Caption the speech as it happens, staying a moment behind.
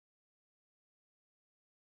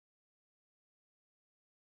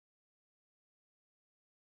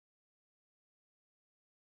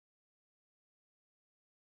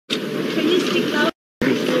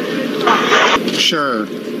Sure.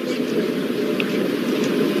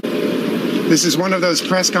 This is one of those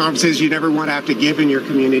press conferences you never want to have to give in your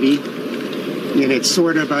community. And it's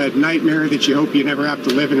sort of a nightmare that you hope you never have to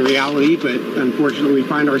live in reality. But unfortunately, we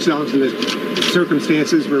find ourselves in the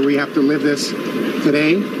circumstances where we have to live this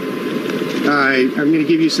today. I'm going to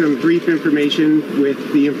give you some brief information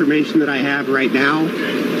with the information that I have right now.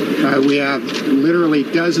 We have literally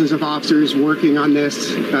dozens of officers working on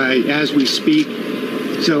this as we speak.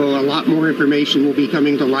 So a lot more information will be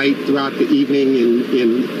coming to light throughout the evening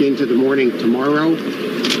and into the morning tomorrow.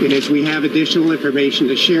 And as we have additional information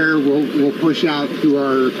to share, we'll push out through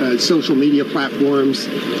our social media platforms,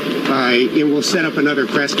 and we'll set up another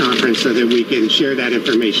press conference so that we can share that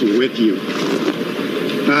information with you.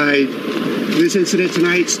 This incident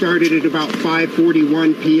tonight started at about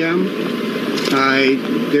 5:41 p.m.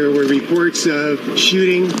 There were reports of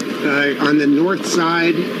shooting on the north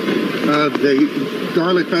side of the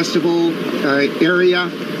Garlic Festival area.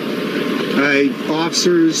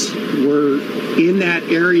 Officers were in that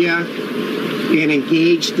area and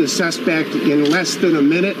engaged the suspect in less than a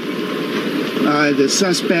minute. The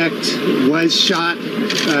suspect was shot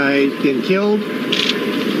and killed.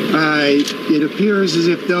 It appears as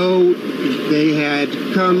if though they had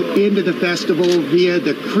come into the festival via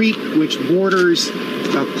the creek which borders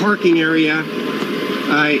a parking area,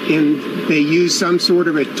 and they used some sort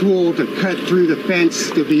of a tool to cut through the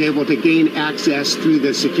fence to be able to gain access through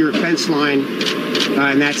the secure fence line,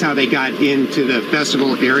 and that's how they got into the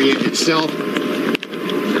festival area itself.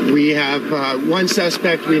 We have one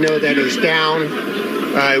suspect we know that is down.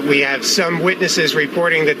 We have some witnesses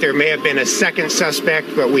reporting that there may have been a second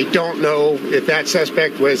suspect, but we don't know if that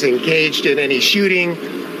suspect was engaged in any shooting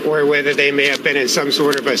or whether they may have been in some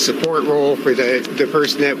sort of a support role for the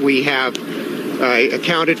person that we have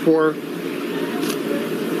accounted for.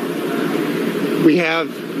 We have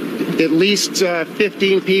at least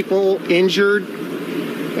 15 people injured.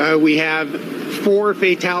 We have 4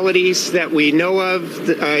 fatalities that we know of,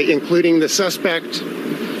 including the suspect.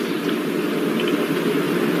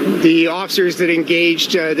 The officers that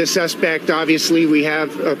engaged the suspect, obviously, we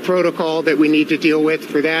have a protocol that we need to deal with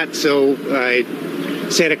for that. So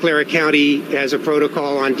Santa Clara County has a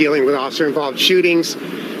protocol on dealing with officer-involved shootings.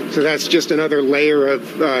 So that's just another layer of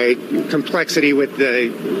complexity with the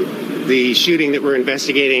shooting that we're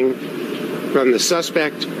investigating from the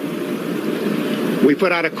suspect. We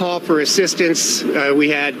put out a call for assistance. We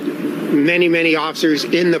had many officers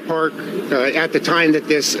in the park at the time that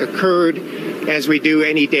this occurred, as we do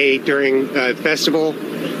any day during festival,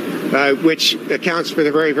 which accounts for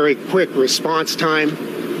the very quick response time.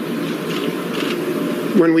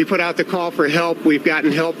 When we put out the call for help, we've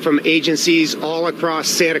gotten help from agencies all across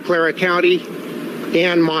Santa Clara County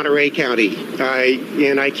and Monterey County,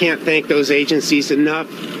 and I can't thank those agencies enough.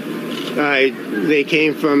 They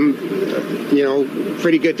came from,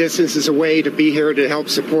 pretty good distances away to be here to help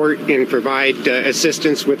support and provide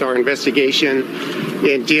assistance with our investigation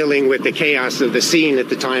in dealing with the chaos of the scene at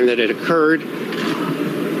the time that it occurred.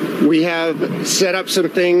 We have set up some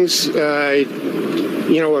things, a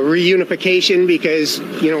reunification because,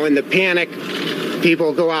 in the panic,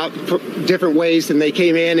 people go out different ways than they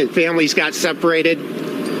came in and families got separated.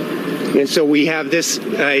 And so we have this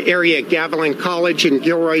area at Gavilan College in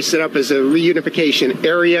Gilroy set up as a reunification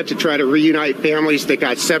area to try to reunite families that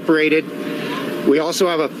got separated. We also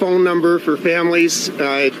have a phone number for families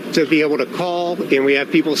to be able to call, and we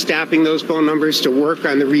have people staffing those phone numbers to work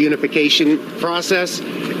on the reunification process.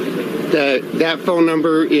 That phone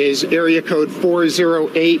number is area code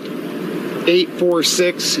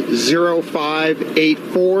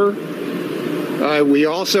 408-846-0584. We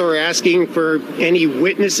also are asking for any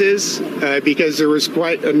witnesses because there was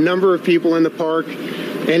quite a number of people in the park.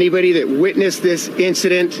 Anybody that witnessed this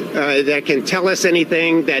incident that can tell us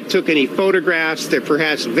anything, that took any photographs, that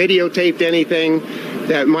perhaps videotaped anything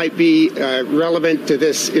that might be relevant to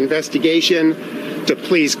this investigation, to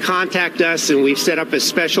please contact us. And we've set up a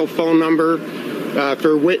special phone number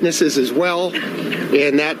for witnesses as well.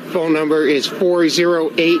 And that phone number is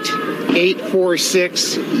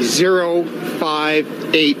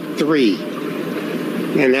 408-846-0583.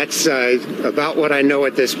 And that's about what I know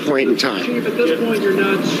at this point in time. Chief, at this point, you're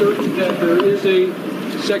not certain that there is a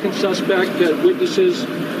second suspect, that witnesses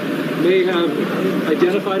may have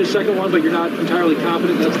identified a second one, but you're not entirely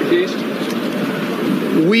confident that's the case?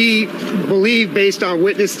 We believe, based on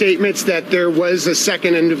witness statements, that there was a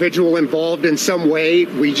second individual involved in some way.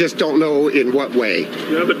 We just don't know in what way. Do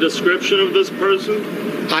you have a description of this person?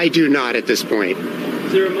 I do not at this point.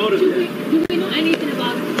 Is there a motive? Do we know anything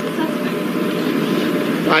about the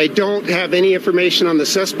suspect? I don't have any information on the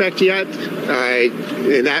suspect yet,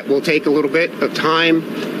 and that will take a little bit of time,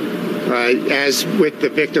 as with the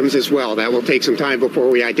victims as well. That will take some time before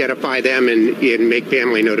we identify them and make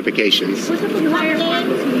family notifications.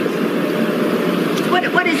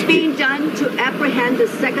 What is being done to apprehend the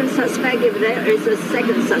second suspect, if there is a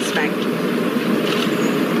second suspect?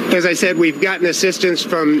 As I said, we've gotten assistance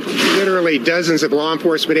from literally dozens of law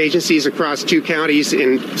enforcement agencies across 2 counties,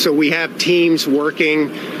 and so we have teams working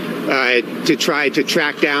to try to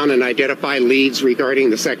track down and identify leads regarding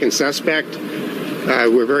the second suspect.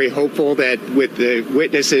 We're very hopeful that with the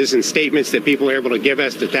witnesses and statements that people are able to give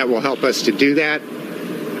us, that will help us to do that.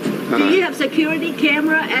 Do you have security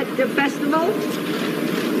camera at the festival?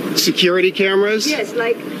 Security cameras? Yes,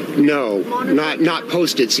 like... No, not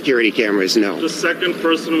posted security cameras, no. The second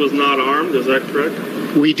person was not armed, is that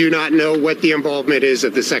correct? We do not know what the involvement is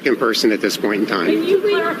of the second person at this point in time. Can you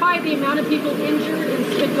clarify the amount of people injured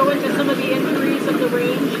and go into some of the injuries of the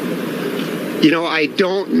range? You know, I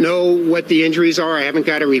don't know what the injuries are. I haven't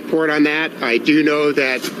got a report on that. I do know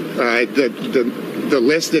that the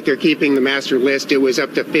list that they're keeping, the master list, it was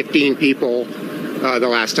up to 15 people the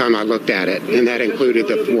last time I looked at it, and that included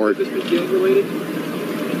the 4.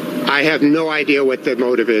 I have no idea what the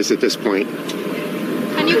motive is at this point.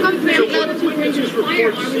 Can you compare So what does this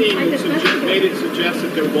report see made it suggest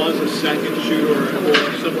that there was a second shooter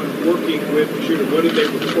or someone working with the shooter? What did they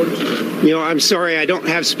report to you? You know, I'm sorry, I don't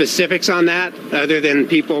have specifics on that, other than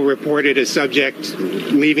people reported a subject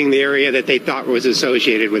leaving the area that they thought was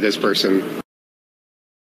associated with this person.